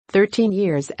13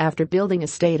 years after building a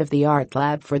state-of-the-art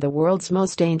lab for the world's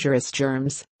most dangerous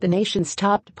germs, the nation's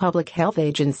top public health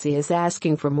agency is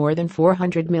asking for more than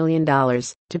 $400 million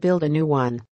to build a new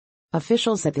one.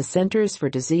 Officials at the Centers for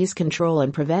Disease Control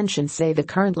and Prevention say the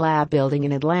current lab building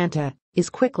in Atlanta is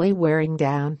quickly wearing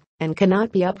down and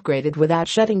cannot be upgraded without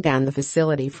shutting down the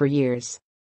facility for years.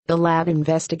 The lab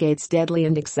investigates deadly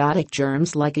and exotic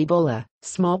germs like Ebola,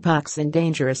 smallpox and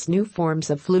dangerous new forms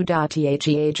of flu. The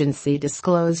agency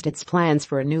disclosed its plans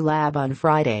for a new lab on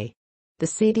Friday. The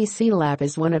CDC lab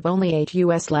is one of only 8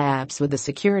 U.S. labs with the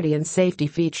security and safety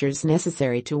features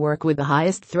necessary to work with the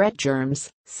highest threat germs,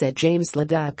 said James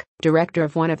Leduc, director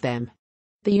of one of them.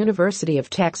 The University of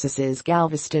Texas's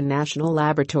Galveston National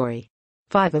Laboratory.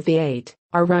 5 of the 8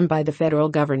 are run by the federal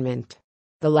government.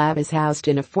 The lab is housed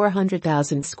in a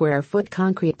 400,000 square foot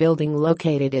concrete building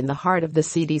located in the heart of the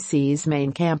CDC's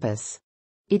main campus.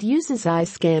 It uses eye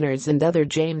scanners and other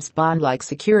James Bond-like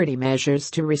security measures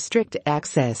to restrict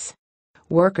access.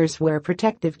 Workers wear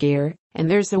protective gear, and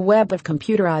there's a web of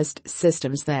computerized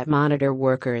systems that monitor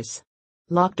workers,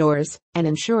 lock doors, and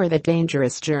ensure that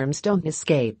dangerous germs don't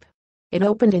escape. It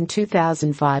opened in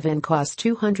 2005 and cost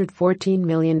 $214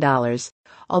 million,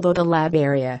 although the lab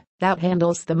area that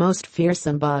handles the most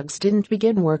fearsome bugs didn't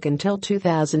begin work until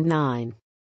 2009.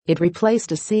 It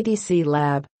replaced a CDC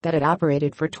lab that had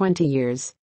operated for 20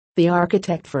 years. The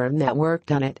architect firm that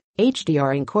worked on it,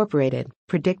 HDR Incorporated,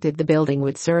 predicted the building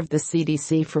would serve the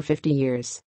CDC for 50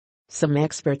 years. Some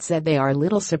experts said they are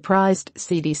little surprised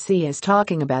CDC is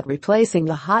talking about replacing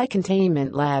the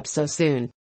high-containment lab so soon.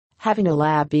 Having a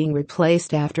lab being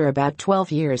replaced after about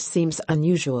 12 years seems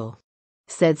unusual,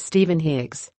 said Stephen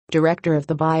Higgs, director of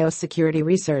the Biosecurity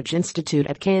Research Institute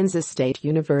at Kansas State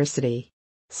University.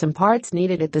 Some parts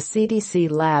needed at the CDC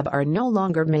lab are no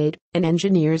longer made, and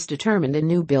engineers determined a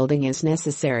new building is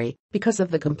necessary because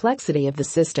of the complexity of the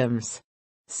systems,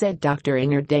 said Dr.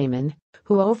 Inger Damon,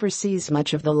 who oversees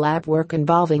much of the lab work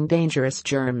involving dangerous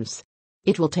germs.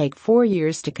 It will take 4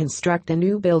 years to construct a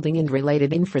new building and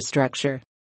related infrastructure.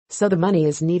 So the money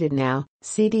is needed now,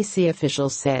 CDC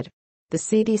officials said. The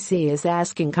CDC is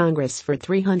asking Congress for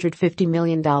 $350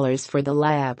 million for the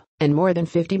lab and more than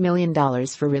 $50 million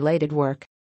for related work.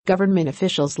 Government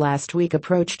officials last week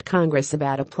approached Congress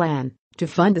about a plan to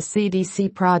fund the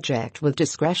CDC project with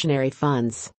discretionary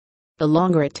funds. The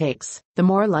longer it takes, the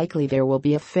more likely there will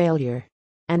be a failure.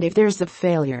 And if there's a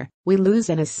failure, we lose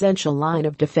an essential line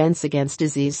of defense against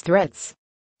disease threats,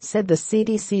 said the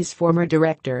CDC's former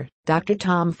director, Dr.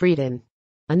 Tom Frieden.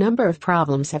 A number of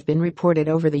problems have been reported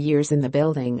over the years in the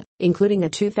building, including a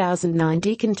 2009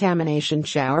 decontamination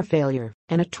shower failure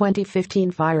and a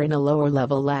 2015 fire in a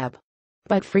lower-level lab.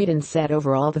 But Frieden said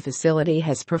overall the facility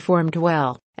has performed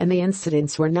well, and the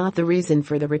incidents were not the reason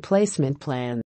for the replacement plan.